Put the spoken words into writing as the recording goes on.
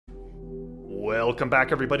Welcome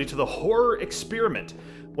back, everybody, to the horror experiment.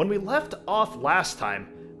 When we left off last time,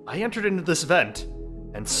 I entered into this vent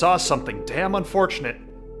and saw something damn unfortunate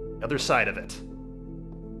the other side of it.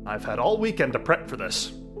 I've had all weekend to prep for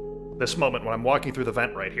this moment when I'm walking through the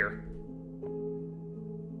vent right here.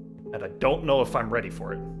 And I don't know if I'm ready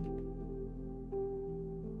for it.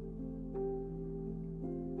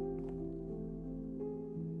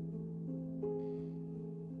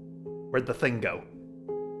 Where'd the thing go?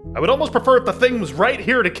 I would almost prefer if the thing was right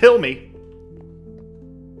here to kill me.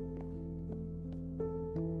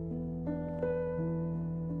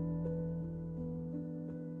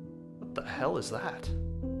 What the hell is that?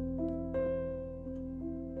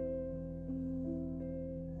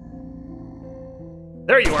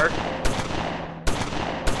 There you are!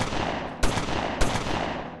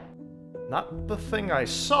 Not the thing I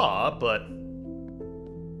saw, but...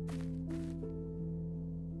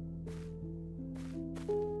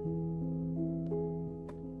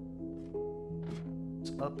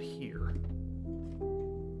 up here.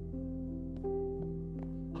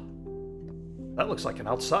 That looks like an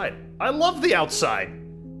outside. I love the outside!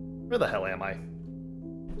 Where the hell am I?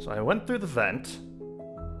 So I went through the vent.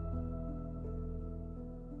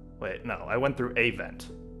 Wait, no, I went through a vent.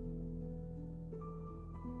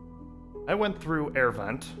 I went through air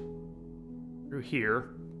vent. Through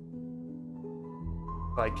here.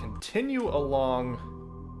 If I continue along...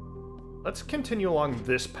 Let's continue along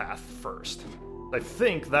this path first. I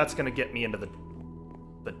think that's going to get me into the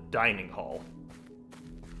dining hall.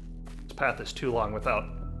 This path is too long without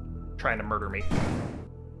trying to murder me.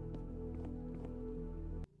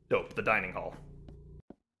 Dope, the dining hall.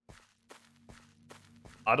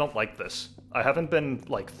 I don't like this. I haven't been,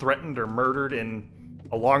 like, threatened or murdered in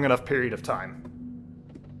a long enough period of time.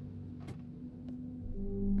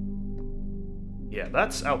 Yeah,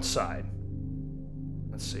 that's outside.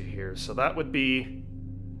 Let's see here. So that would be...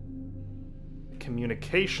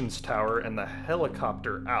 communications tower and the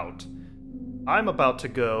helicopter out. I'm about to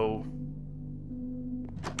go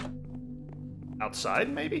outside,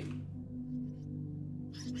 maybe?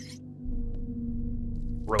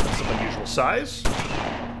 Rodents of unusual size.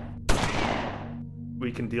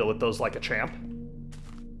 We can deal with those like a champ.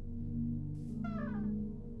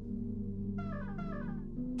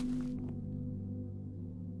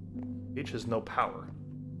 H has no power.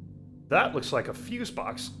 That looks like a fuse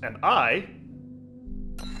box, and I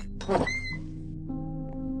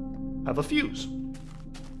have a fuse.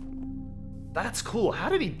 That's cool. How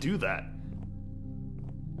did he do that?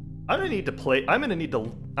 I'm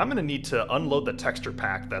gonna need to unload the texture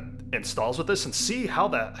pack that installs with this and see how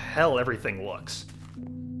the hell everything looks.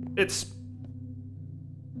 It's...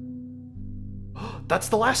 That's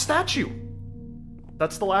the last statue!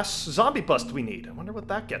 That's the last zombie bust we need. I wonder what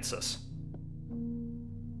that gets us.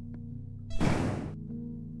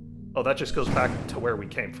 Oh, that just goes back to where we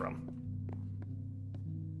came from.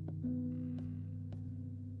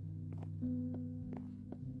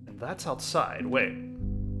 And that's outside. Wait.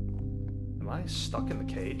 Am I stuck in the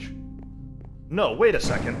cage? No, wait a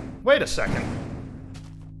second. Wait a second.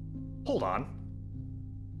 Hold on.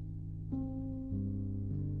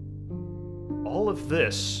 All of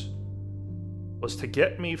this was to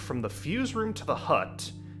get me from the fuse room to the hut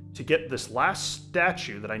to get this last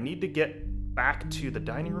statue that I need to get back to the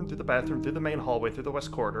dining room, through the bathroom, through the main hallway, through the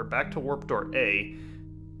west corridor, back to warp door A.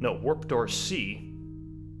 No, warp door C.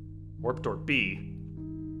 Warp door B.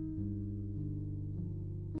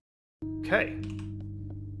 Okay.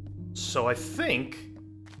 So I think...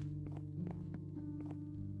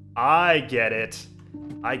 I get it.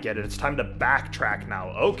 I get it. It's time to backtrack now.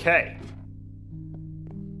 Okay.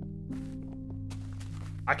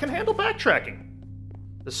 I can handle backtracking.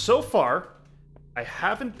 So far, I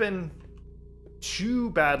haven't been too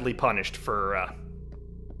badly punished for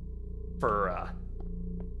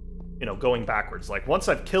you know, going backwards. Like, once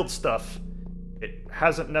I've killed stuff, it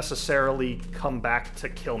hasn't necessarily come back to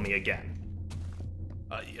kill me again.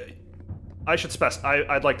 I should specify.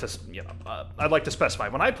 I'd like to, you know, I'd like to specify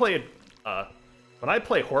when I play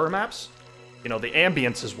horror maps, you know, the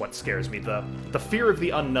ambience is what scares me. The fear of the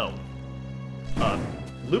unknown.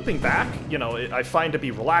 Looping back, you know, I find to be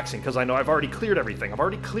relaxing because I know I've already cleared everything. I've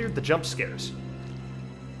already cleared the jump scares.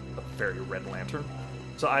 A very red lantern.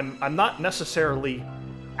 So I'm not necessarily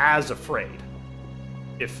as afraid,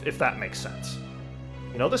 if that makes sense.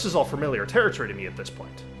 You know, this is all familiar territory to me at this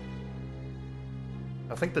point.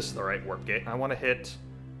 I think this is the right warp gate. I want to hit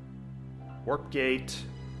warp gate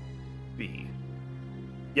B.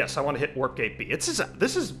 Yes, I want to hit warp gate B.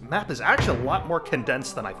 This map is actually a lot more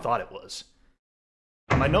condensed than I thought it was.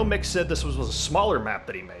 I know Mick said this was a smaller map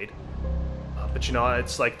that he made, but you know,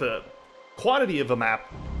 it's like the quantity of a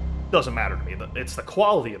map doesn't matter to me. It's the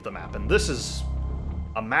quality of the map, and this is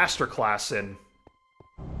a masterclass in...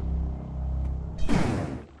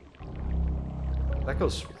 That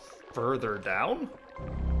goes further down?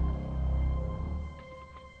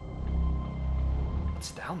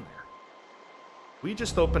 What's down there? We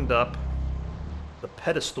just opened up the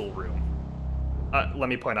pedestal room. Let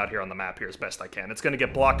me point out here on the map here as best I can. It's going to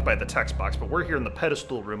get blocked by the text box, but we're here in the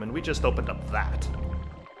pedestal room, and we just opened up that.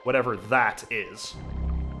 Whatever that is.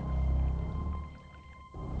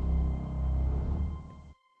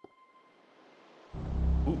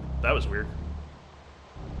 Ooh, that was weird.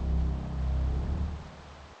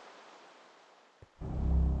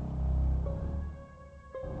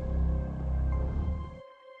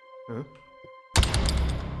 Huh?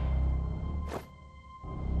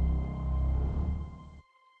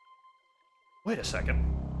 Wait a second.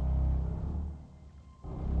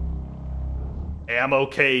 Ammo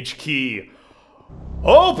cage key.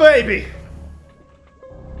 Oh, baby!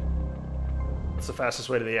 That's the fastest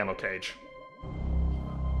way to the ammo cage.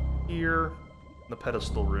 Here, in the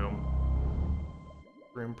pedestal room.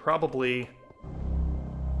 Probably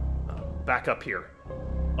back up here.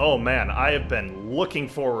 Oh man, I have been looking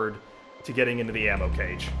forward to getting into the ammo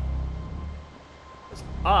cage.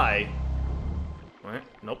 Wait,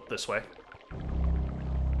 nope, this way.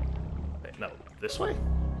 Wait, no, this way?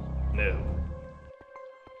 No.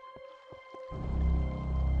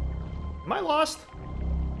 Am I lost?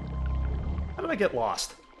 How did I get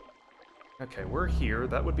lost? Okay, we're here.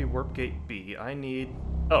 That would be warp gate B. I need...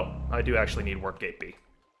 Oh, I do actually need warp gate B.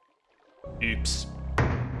 Oops.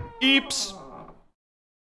 Oops!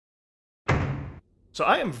 So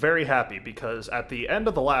I am very happy because at the end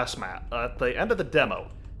of the last map, at the end of the demo,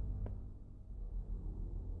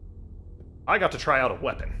 I got to try out a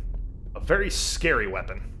weapon. A very scary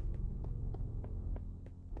weapon.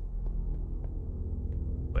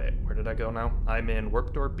 Wait, where did I go now? I'm in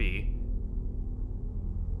warp door B.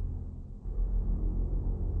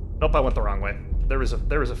 Nope, I went the wrong way. There was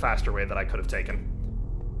a faster way that I could have taken.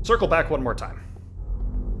 Circle back one more time.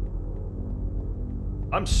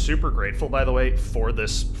 I'm super grateful, by the way, for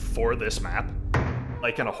this map.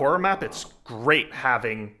 Like, in a horror map, it's great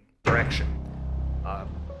having direction.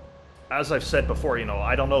 As I've said before, you know,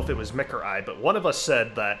 I don't know if it was Mick or I, but one of us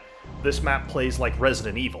said that this map plays like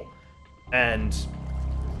Resident Evil. And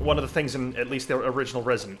one of the things in at least the original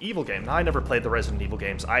Resident Evil game, now I never played the Resident Evil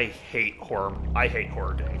games, I hate horror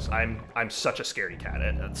games. I'm such a scaredy cat.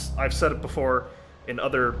 I've said it before in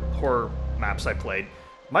other horror maps I played.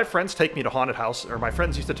 My friends take me to haunted house, or my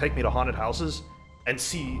friends used to take me to haunted houses and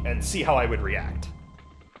see how I would react.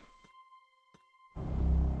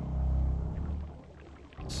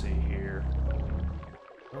 Let's see here.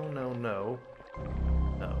 Oh, no, no.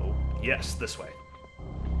 No. Yes, this way.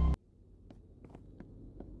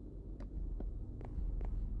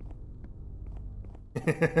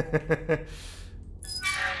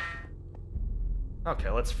 Okay,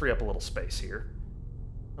 let's free up a little space here.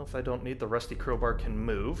 Well, if I don't need the rusty crowbar can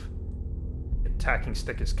move. Attacking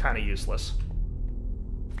stick is kind of useless.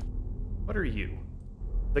 What are you?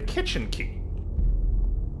 The kitchen key.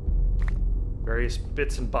 Various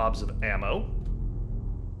bits and bobs of ammo.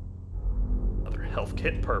 Another health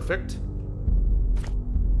kit, perfect.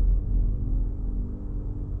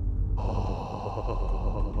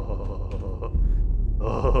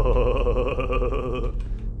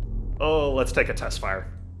 Oh, let's take a test fire.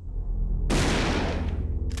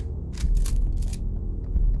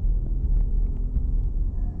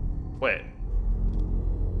 Wait.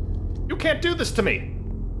 You can't do this to me!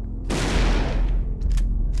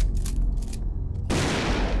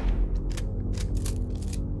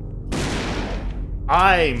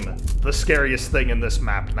 I'm the scariest thing in this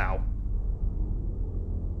map now.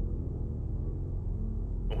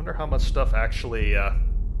 I wonder how much stuff actually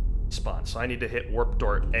spawns. So I need to hit warp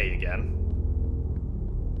door A again.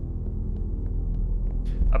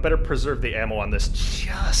 I better preserve the ammo on this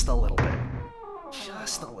just a little bit.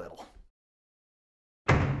 Just a little.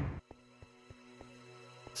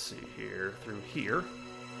 Let's see here, through here.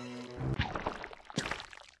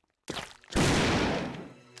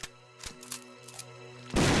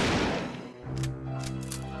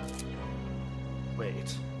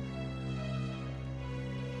 Wait.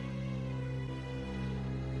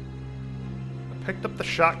 I picked up the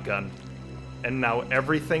shotgun, and now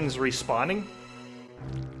everything's respawning?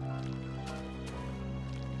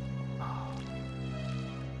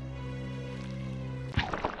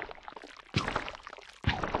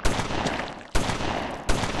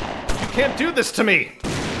 You can't do this to me!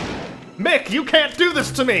 Mick, you can't do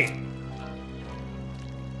this to me!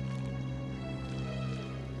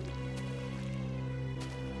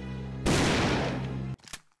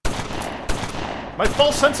 My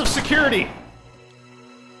false sense of security!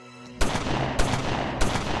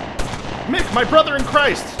 Mick, my brother in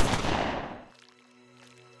Christ!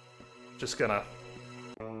 Just gonna...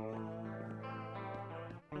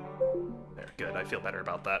 There, good, I feel better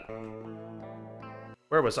about that.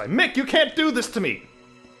 Where was I? Mick, you can't do this to me!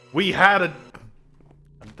 We had a...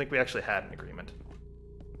 I don't think we actually had an agreement.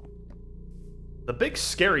 The big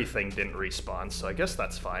scary thing didn't respawn, so I guess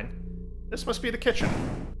that's fine. This must be the kitchen.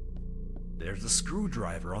 There's a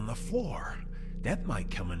screwdriver on the floor. That might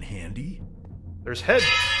come in handy. There's heads.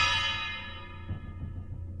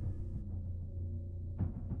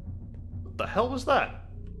 What the hell was that?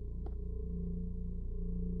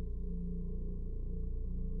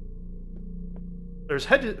 There's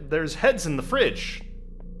heads in the fridge.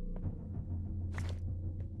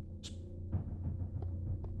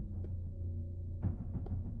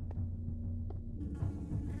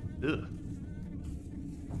 Ugh.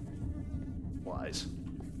 Wise.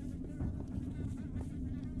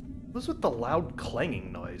 What's with the loud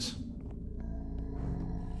clanging noise?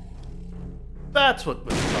 That's what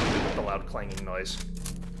was with the loud clanging noise.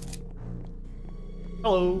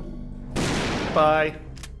 Hello. Goodbye.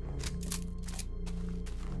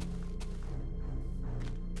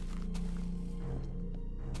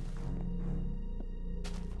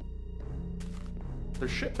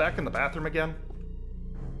 There's shit back in the bathroom again?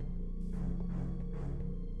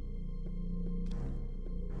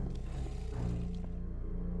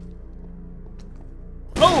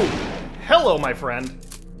 Oh! Hello, my friend!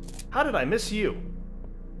 How did I miss you?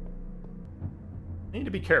 I need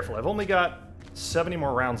to be careful. I've only got 70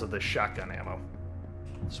 more rounds of this shotgun ammo.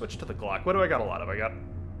 Switch to the Glock. What do I got a lot of? I got...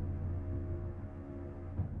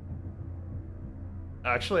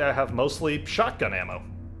 Actually, I have mostly shotgun ammo.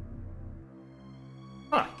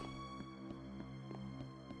 Huh.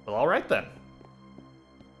 Well, alright then.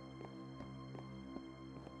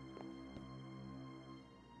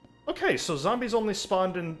 Okay, so zombies only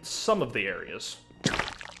spawned in some of the areas.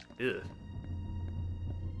 Ew.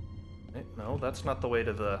 No, that's not the way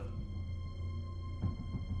to the...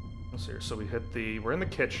 Let's see here. So we hit the... We're in the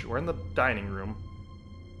kitchen. We're in the dining room.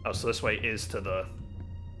 Oh, so this way is to the...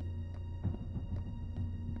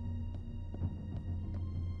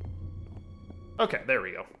 Okay, there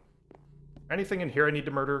we go. Anything in here I need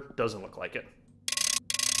to murder? Doesn't look like it.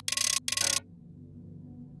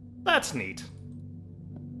 That's neat.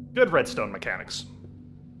 Good redstone mechanics.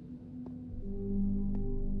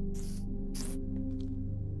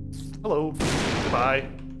 Hello. Goodbye.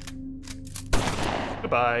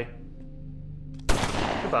 Goodbye.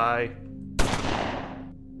 Goodbye.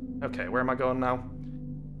 Okay, where am I going now?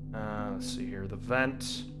 Let's see here. The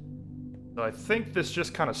vent. So I think this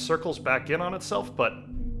just kind of circles back in on itself, but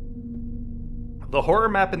the horror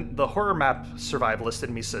map survivalist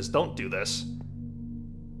in me says don't do this.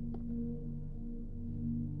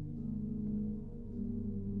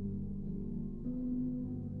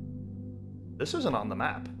 This isn't on the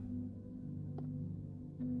map.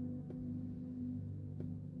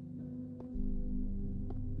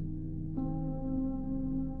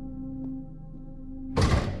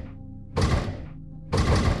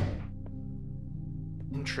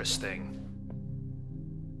 Interesting.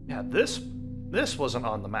 Yeah, this wasn't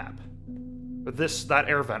on the map. Or that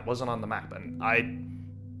air vent wasn't on the map, and I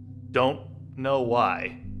don't know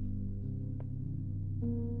why.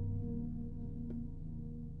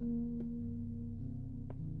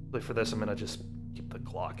 For this, I'm gonna just keep the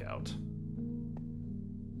clock out.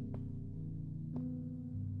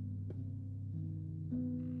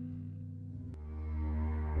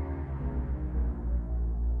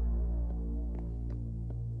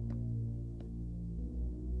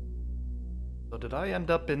 So did I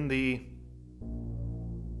end up in the...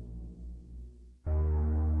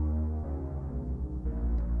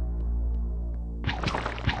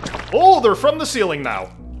 Oh, they're from the ceiling now!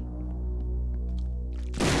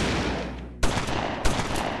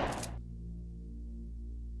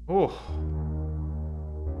 Oh.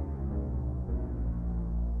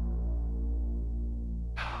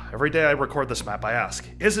 Every day I record this map, I ask,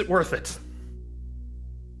 is it worth it?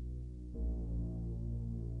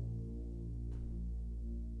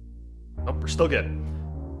 Nope, we're still good.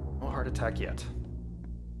 No heart attack yet.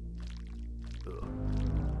 Ugh.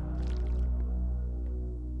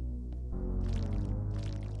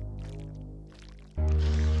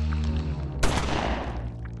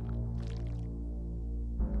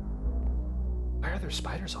 Why are there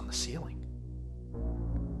spiders on the ceiling?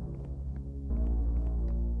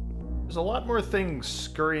 There's a lot more things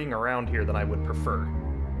scurrying around here than I would prefer.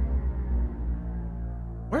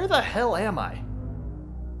 Where the hell am I?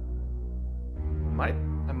 I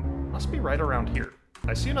Must be right around here.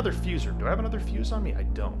 I see another fuse room. Do I have another fuse on me? I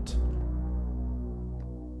don't.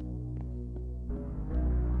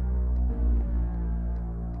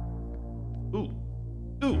 Ooh.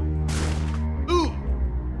 Ooh. Ooh!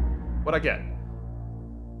 What'd I get?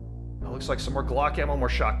 Oh, looks like some more Glock ammo, more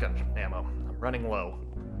shotgun ammo. I'm running low.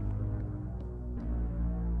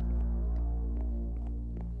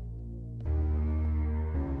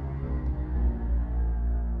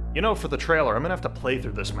 You know, for the trailer, I'm gonna have to play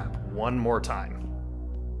through this map one more time.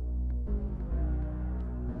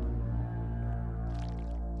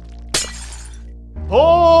 Oh!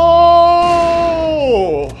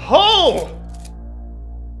 Oh!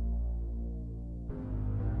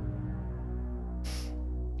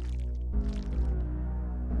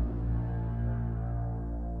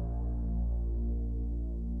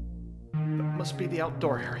 That must be the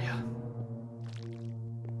outdoor area.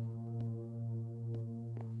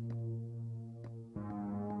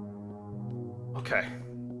 Okay.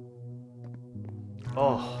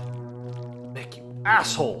 Oh. Nick, you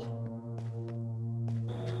asshole!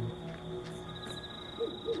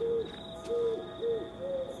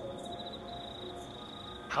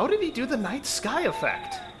 How did he do the night sky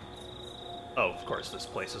effect? Oh, of course, this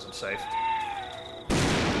place isn't safe. Yeah,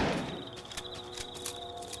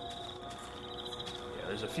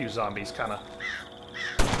 there's a few zombies, kinda.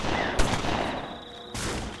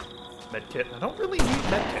 Medkit. I don't really need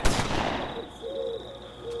medkits.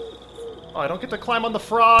 Oh, I don't get to climb on the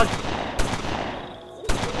frog!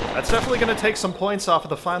 That's definitely gonna take some points off of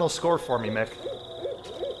the final score for me, Mick.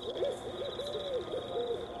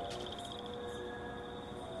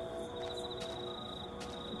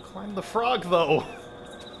 Climb the frog, though!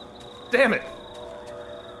 Damn it!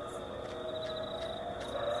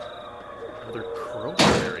 Another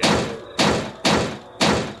crowbar area.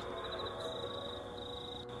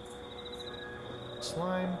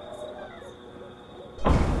 Slime.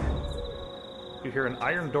 You hear an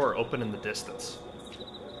iron door open in the distance.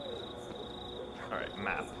 Alright,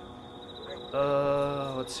 map.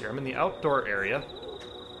 Let's see. I'm in the outdoor area.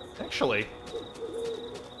 Actually,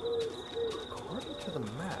 according to the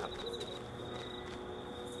map,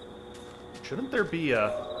 shouldn't there be a...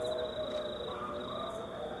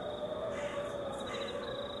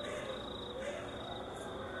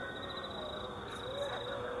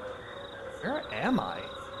 Where am I?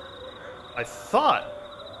 I thought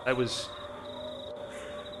I was...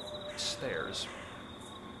 Stairs.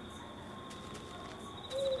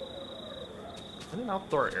 In an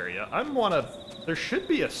outdoor area. There should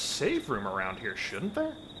be a save room around here, shouldn't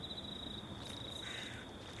there?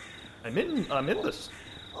 I'm in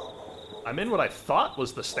what I thought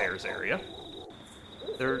was the stairs area.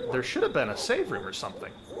 There should have been a save room or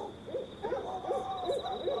something.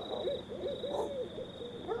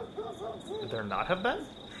 Would there not have been?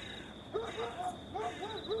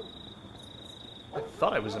 I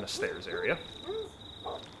thought I was in a stairs area.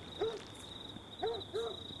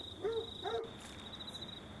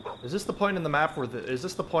 Is this the point in the map where is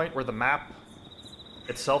this the point where the map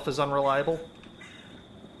itself is unreliable?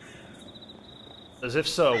 As if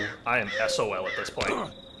so, I am SOL at this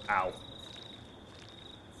point. Ow.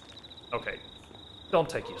 Okay. Don't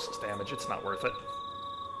take useless damage, it's not worth it.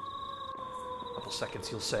 A couple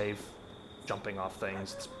seconds you'll save. Jumping off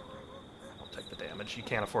things. Don't take the damage, you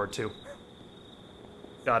can't afford to.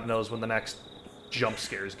 God knows when the next jump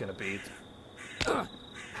scare is gonna be. Ow,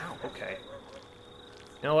 okay.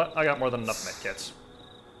 You know what? I got more than enough medkits.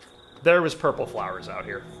 There was purple flowers out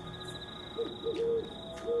here.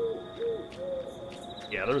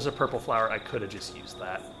 Yeah, there was a purple flower. I could have just used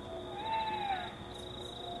that.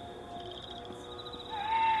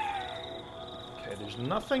 Okay, there's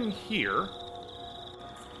nothing here.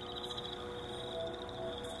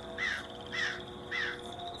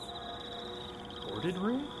 Boarded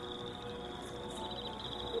room?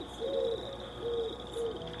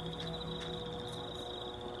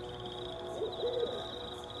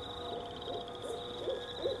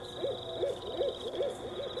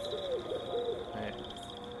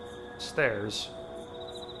 Stairs.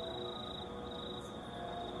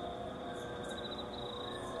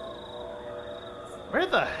 Where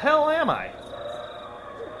the hell am I?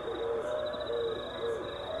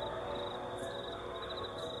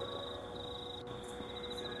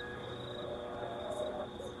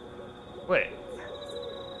 Wait.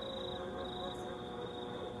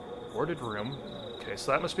 Boarded room. Okay,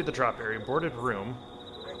 so that must be the drop area. Boarded room.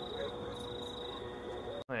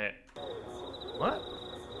 Wait. What?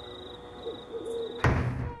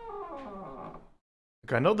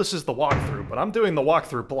 I know this is the walkthrough, but I'm doing the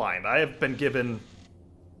walkthrough blind. I have been given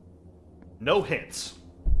no hints.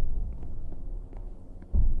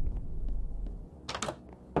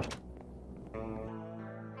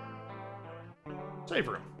 Save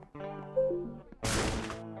room.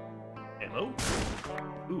 Ammo.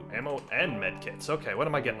 Ooh, ammo and medkits. Okay, what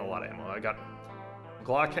am I getting a lot of ammo? I got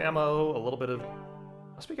Glock ammo, a little bit of...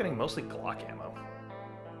 Must be getting mostly Glock ammo.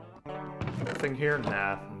 Nothing here?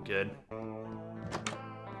 Nah, I'm good.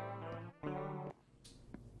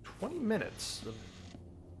 20 minutes.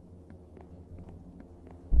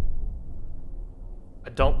 I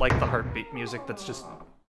don't like the heartbeat music. That's just...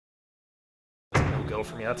 no-go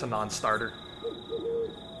for me. That's a non-starter.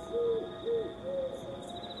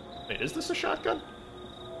 Wait, is this a shotgun?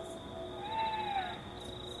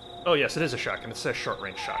 Oh yes, it is a shotgun. It says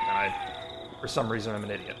short-range shotgun. For some reason, I'm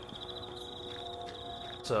an idiot.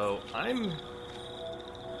 So, I'm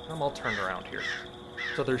all turned around here.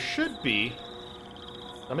 So there should be...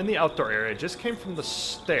 I'm in the outdoor area. I just came from the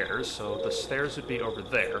stairs, so the stairs would be over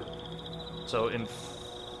there. So in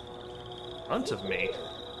front of me...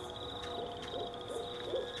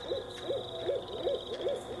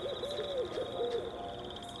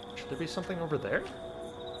 Should there be something over there?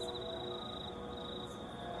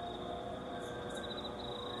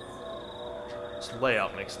 This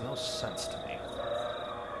layout makes no sense to me.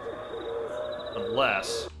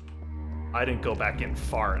 Unless I didn't go back in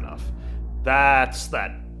far enough. That's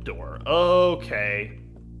that door. Okay.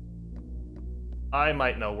 I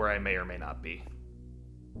might know where I may or may not be.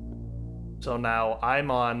 So now I'm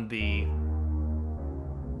on the...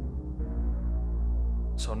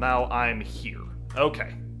 So now I'm here.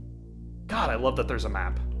 Okay. God, I love that there's a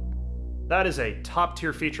map. That is a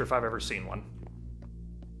top-tier feature if I've ever seen one.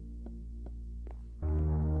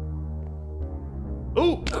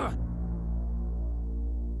 Ooh!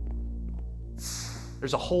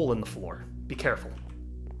 There's a hole in the floor. Be careful.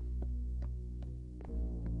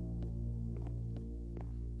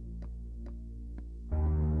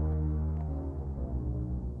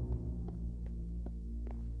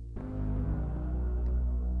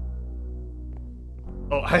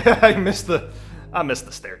 Oh, I missed the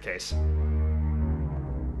staircase.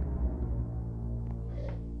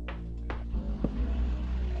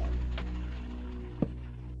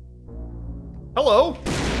 Hello!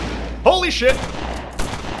 Holy shit!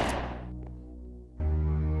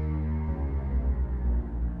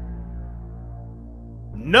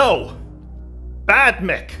 No! Bad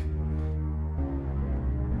Mick!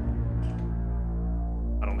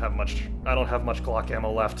 I don't have much Glock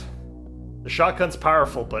ammo left. The shotgun's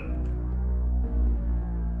powerful, but...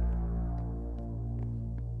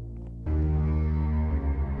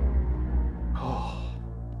 Oh.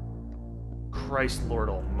 Christ Lord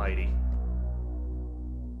Almighty.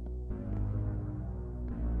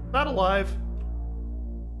 Not alive.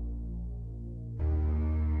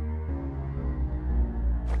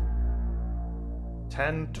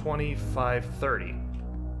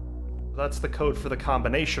 $10-25-30. That's the code for the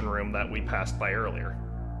combination room that we passed by earlier.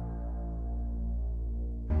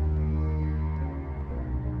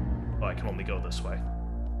 Oh, I can only go this way.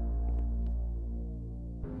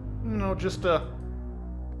 No, just Oh,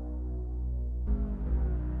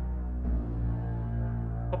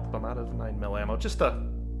 I'm out of 9mm ammo. Just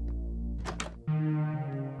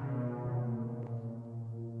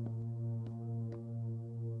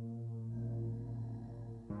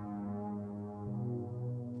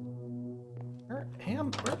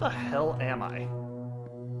Where the hell am I?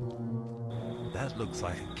 That looks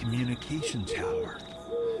like a communication tower.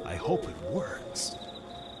 I hope it works.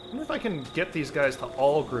 I wonder if I can get these guys to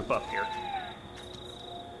all group up here.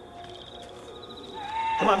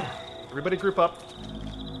 Come on, everybody group up.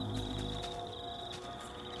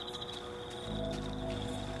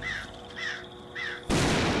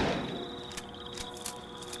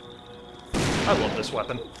 I love this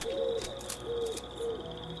weapon.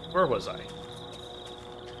 Where was I?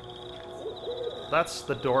 That's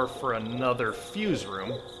the door for another fuse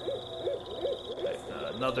room.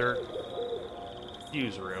 Another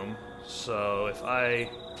fuse room. So if I...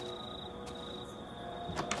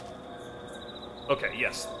 Okay,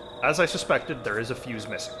 yes. As I suspected, there is a fuse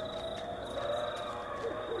missing.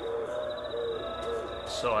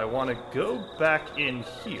 So I want to go back in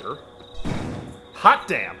here. Hot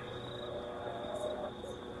damn!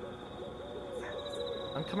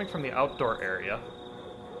 I'm coming from the outdoor area.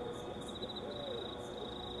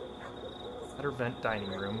 Better vent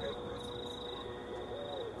dining room.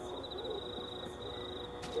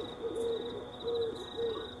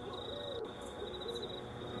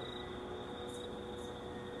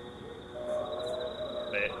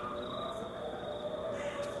 Wait.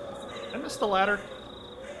 Did I miss the ladder?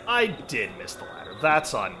 I did miss the ladder.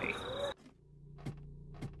 That's on me.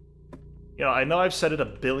 You know, I know I've said it a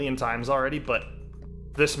billion times already, but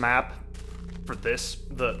this map for this,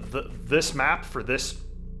 this map for this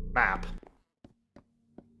map.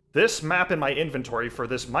 This map in my inventory for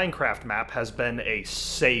this Minecraft map has been a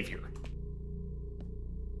savior.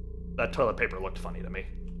 That toilet paper looked funny to me.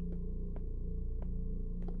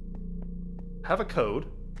 Have a code.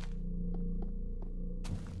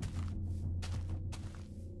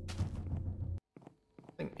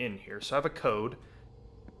 Nothing in here, so I have a code.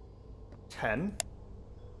 10.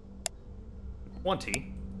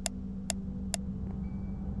 20.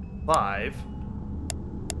 5.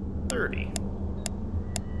 30.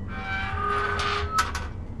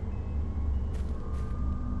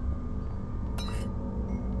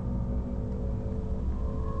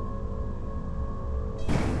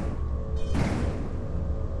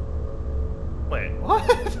 Wait,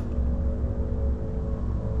 what?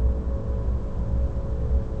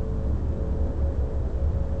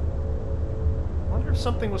 I wonder if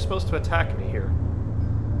something was supposed to attack me here.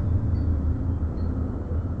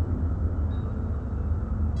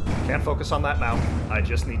 Can't focus on that now. I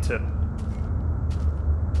just need to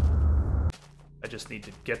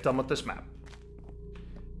get done with this map.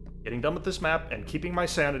 Getting done with this map and keeping my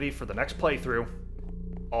sanity for the next playthrough,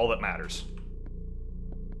 all that matters.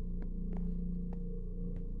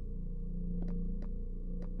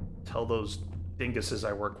 Tell those dinguses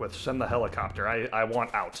I work with, send the helicopter. I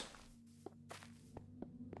want out.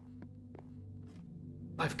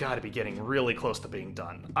 I've got to be getting really close to being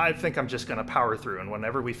done. I think I'm just gonna power through, and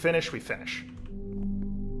whenever we finish, we finish.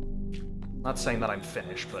 Not saying that I'm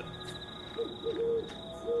finished, but...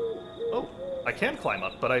 Oh, I can climb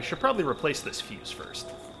up, but I should probably replace this fuse first.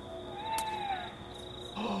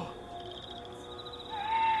 Oh,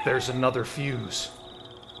 there's another fuse.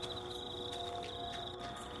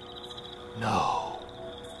 No.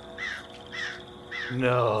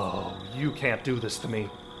 No, you can't do this to me.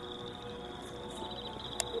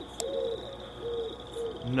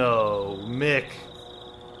 No, Mick.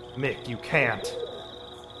 Mick, you can't.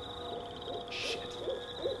 Shit.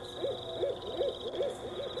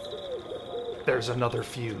 There's another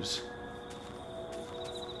fuse.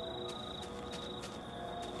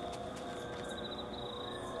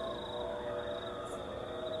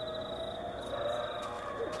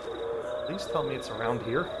 Please tell me it's around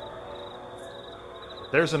here.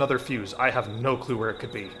 There's another fuse. I have no clue where it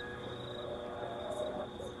could be.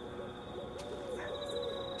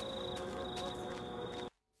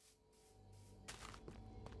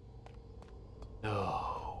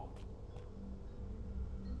 No.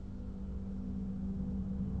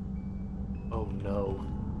 Oh no.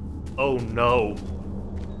 Oh no.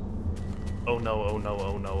 Oh no, oh no,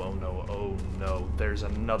 oh no, oh no, oh no. There's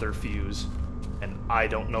another fuse. And I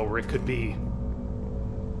don't know where it could be.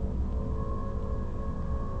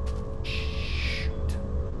 Shoot.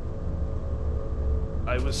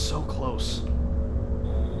 I was so close.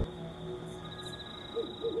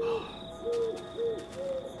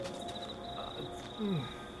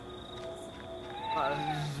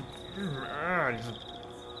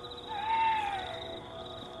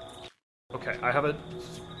 Okay, I have a...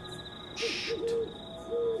 Shoot.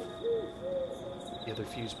 The other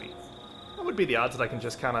fuse be. What would be the odds that I can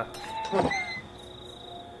just kind of...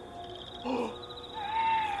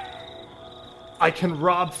 I can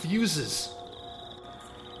rob fuses!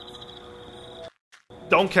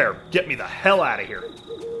 Don't care. Get me the hell out of here.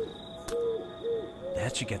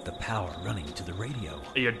 That should get the power running to the radio.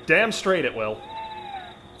 You're damn straight it will.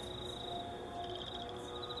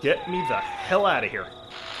 Get me the hell out of here.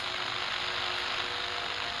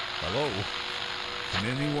 Hello? Can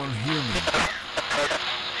anyone hear me?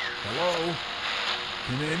 Hello?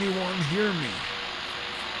 Can anyone hear me?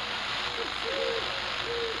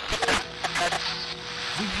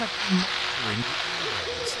 We have ring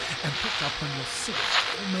and picked up on your signal.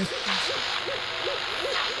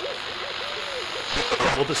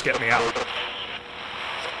 Will this get me out?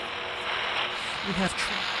 We have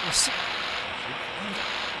tracked your signal.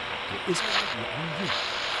 Is on you.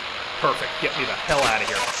 Perfect. Get me the hell out of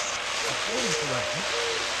here. According to our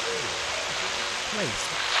place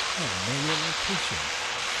and know your location.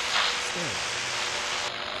 Stay.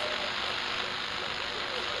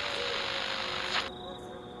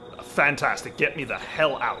 Fantastic. Get me the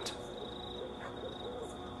hell out.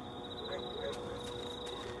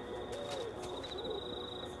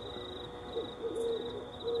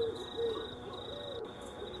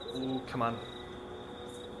 Ooh, come on.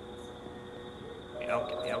 Get me out,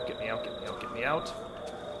 get me out, get me out, get me out, get me out.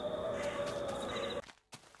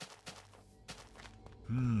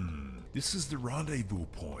 This is the rendezvous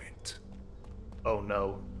point. Oh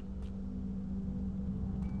no.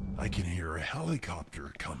 I can hear a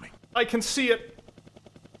helicopter coming. I can see it!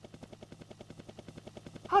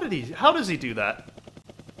 How does he do that?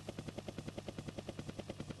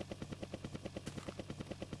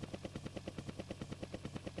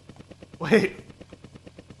 Wait.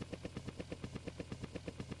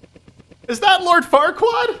 Is that Lord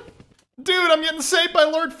Farquaad? Dude, I'm getting saved by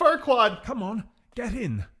Lord Farquaad. Come on, get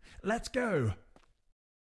in. Let's go.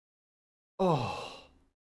 Oh.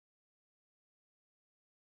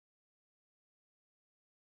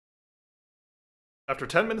 After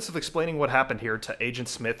 10 minutes of explaining what happened here to Agent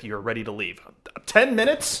Smith, you're ready to leave. 10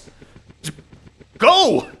 minutes?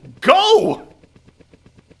 Go! Go!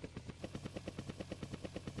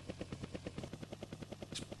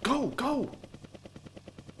 Go, go!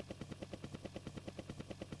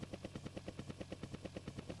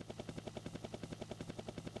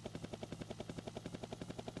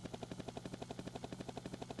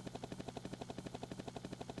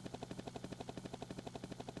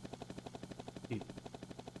 He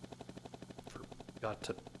forgot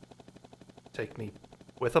to take me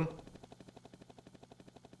with him?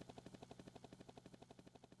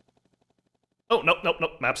 Oh, nope, nope,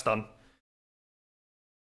 nope, map's done.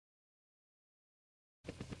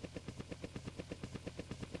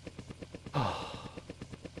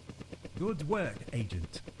 Good work,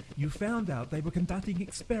 Agent. You found out they were conducting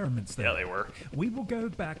experiments there. Yeah, they were. We will go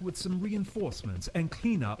back with some reinforcements and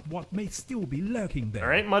clean up what may still be lurking there.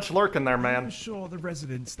 There ain't much lurking there, man. I'm sure the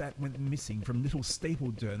residents that went missing from Little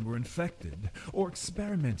Stapledern were infected or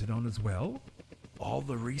experimented on as well. All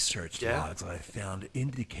the research logs I found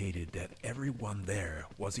indicated that everyone there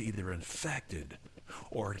was either infected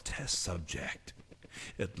or a test subject.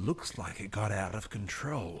 It looks like it got out of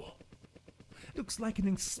control. Looks like an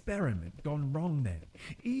experiment gone wrong then.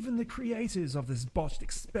 Even the creators of this botched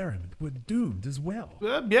experiment were doomed as well.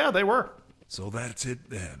 Yeah, they were. So that's it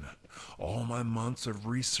then. All my months of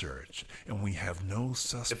research, and we have no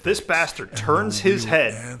suspects. If this bastard turns his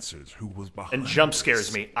head answers who was behind and jump this.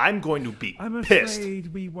 scares me, I'm going to be I'm pissed.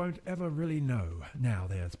 afraid we won't ever really know. Now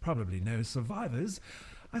there's probably no survivors.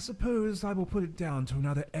 I suppose I will put it down to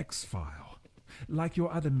another X-file. Like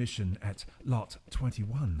your other mission at Lot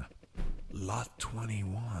 21. Lot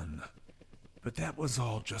 21. But that was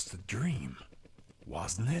all just a dream,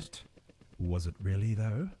 wasn't it? Was it really,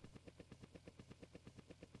 though?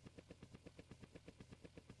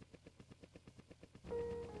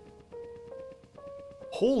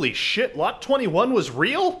 Holy shit, Lot 21 was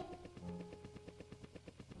real?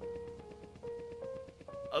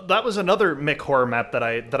 That was another Mick horror map that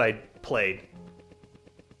I played.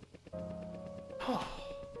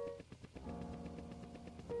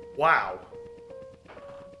 Wow.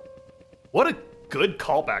 What a good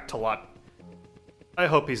callback to Lot. I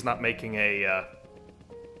hope he's not making a,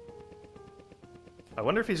 I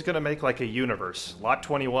wonder if he's gonna make, like, a universe. Lot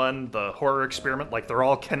 21, the horror experiment, like, they're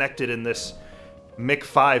all connected in this Mick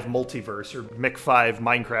 5 multiverse, or Mick 5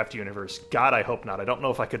 Minecraft universe. God, I hope not. I don't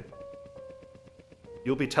know if I could...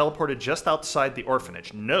 You'll be teleported just outside the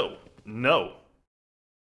orphanage. No. No.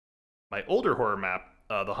 My older horror map,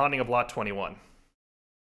 The Haunting of Lot 21.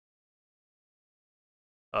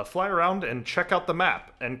 Fly around and check out the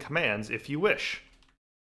map and commands if you wish.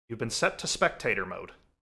 You've been set to spectator mode.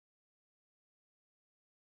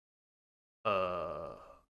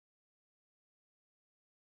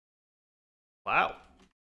 Wow.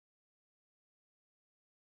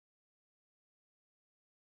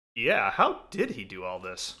 Yeah, how did he do all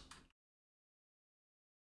this?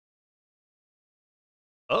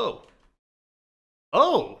 Oh.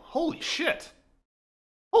 Oh, holy shit.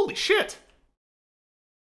 Holy shit.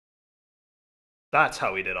 That's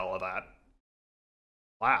how he did all of that.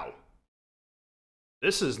 Wow.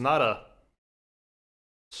 This is not a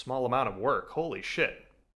small amount of work. Holy shit.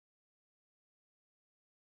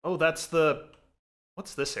 Oh, that's the...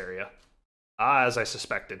 What's this area? Ah, as I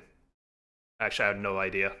suspected. Actually, I have no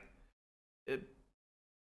idea.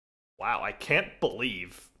 Wow, I can't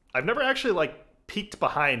believe... I've never actually, like, peeked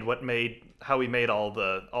behind how he made all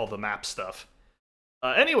the map stuff.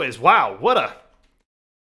 Anyways, wow, what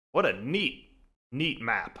a neat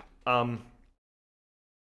map.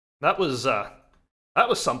 That was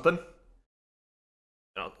something.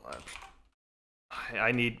 You know,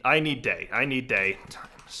 I need day. Time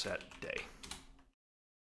set day.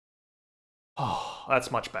 Oh,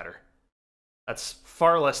 that's much better. That's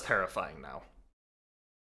far less terrifying now.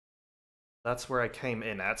 That's where I came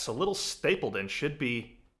in at. So Little Stapledern should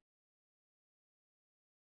be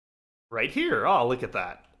right here. Oh, look at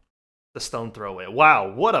that. The stone throwaway.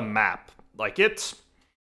 Wow, what a map. Like, it's...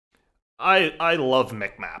 I love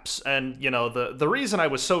Mick maps, and, you know, the reason I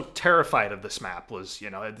was so terrified of this map was,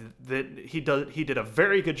 you know, that he did a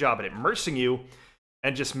very good job at immersing you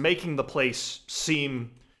and just making the place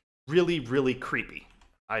seem really, really creepy.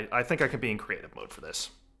 I think I can be in creative mode for this.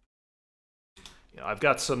 You know, I've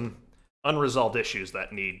got some unresolved issues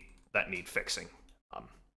that need fixing.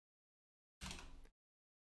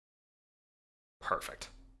 Perfect.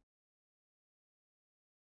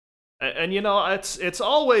 And you know, it's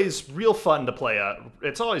always real fun to play a.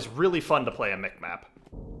 It's always really fun to play a Mick map.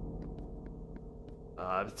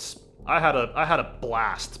 I had a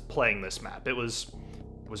blast playing this map. It was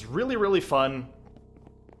really, really fun,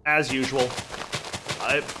 as usual.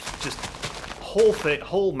 I just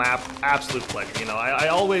whole map, absolute pleasure. You know, I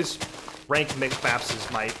always rank Mick maps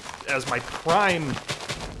as my prime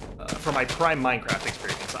for my prime Minecraft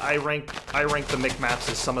experience. I rank the Mick maps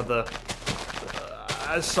as some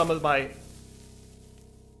of my.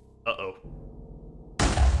 Uh-oh.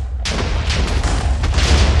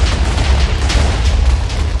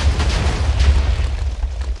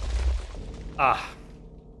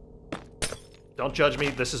 Don't judge me,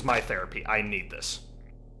 this is my therapy. I need this.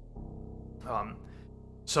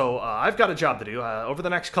 So I've got a job to do. Over the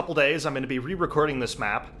next couple days, I'm going to be re-recording this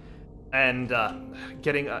map and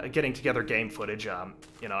getting together game footage.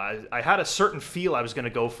 You know, I had a certain feel I was going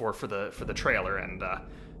to go for the trailer, and you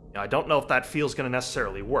know, I don't know if that feel's going to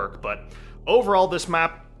necessarily work, but overall, this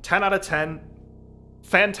map, 10 out of 10.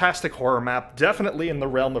 Fantastic horror map, definitely in the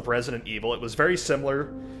realm of Resident Evil. It was very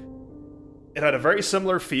similar. It had a very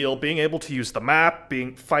similar feel, being able to use the map,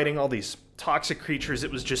 fighting all these toxic creatures.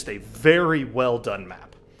 It was just a very well done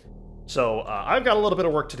map. So I've got a little bit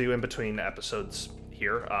of work to do in between episodes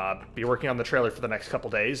here. Be working on the trailer for the next couple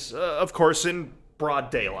days, of course in broad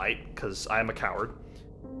daylight, because I am a coward.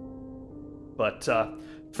 But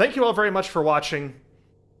thank you all very much for watching,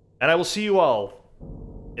 and I will see you all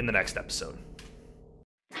in the next episode.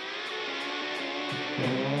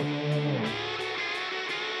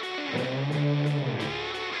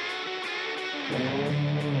 Yeah.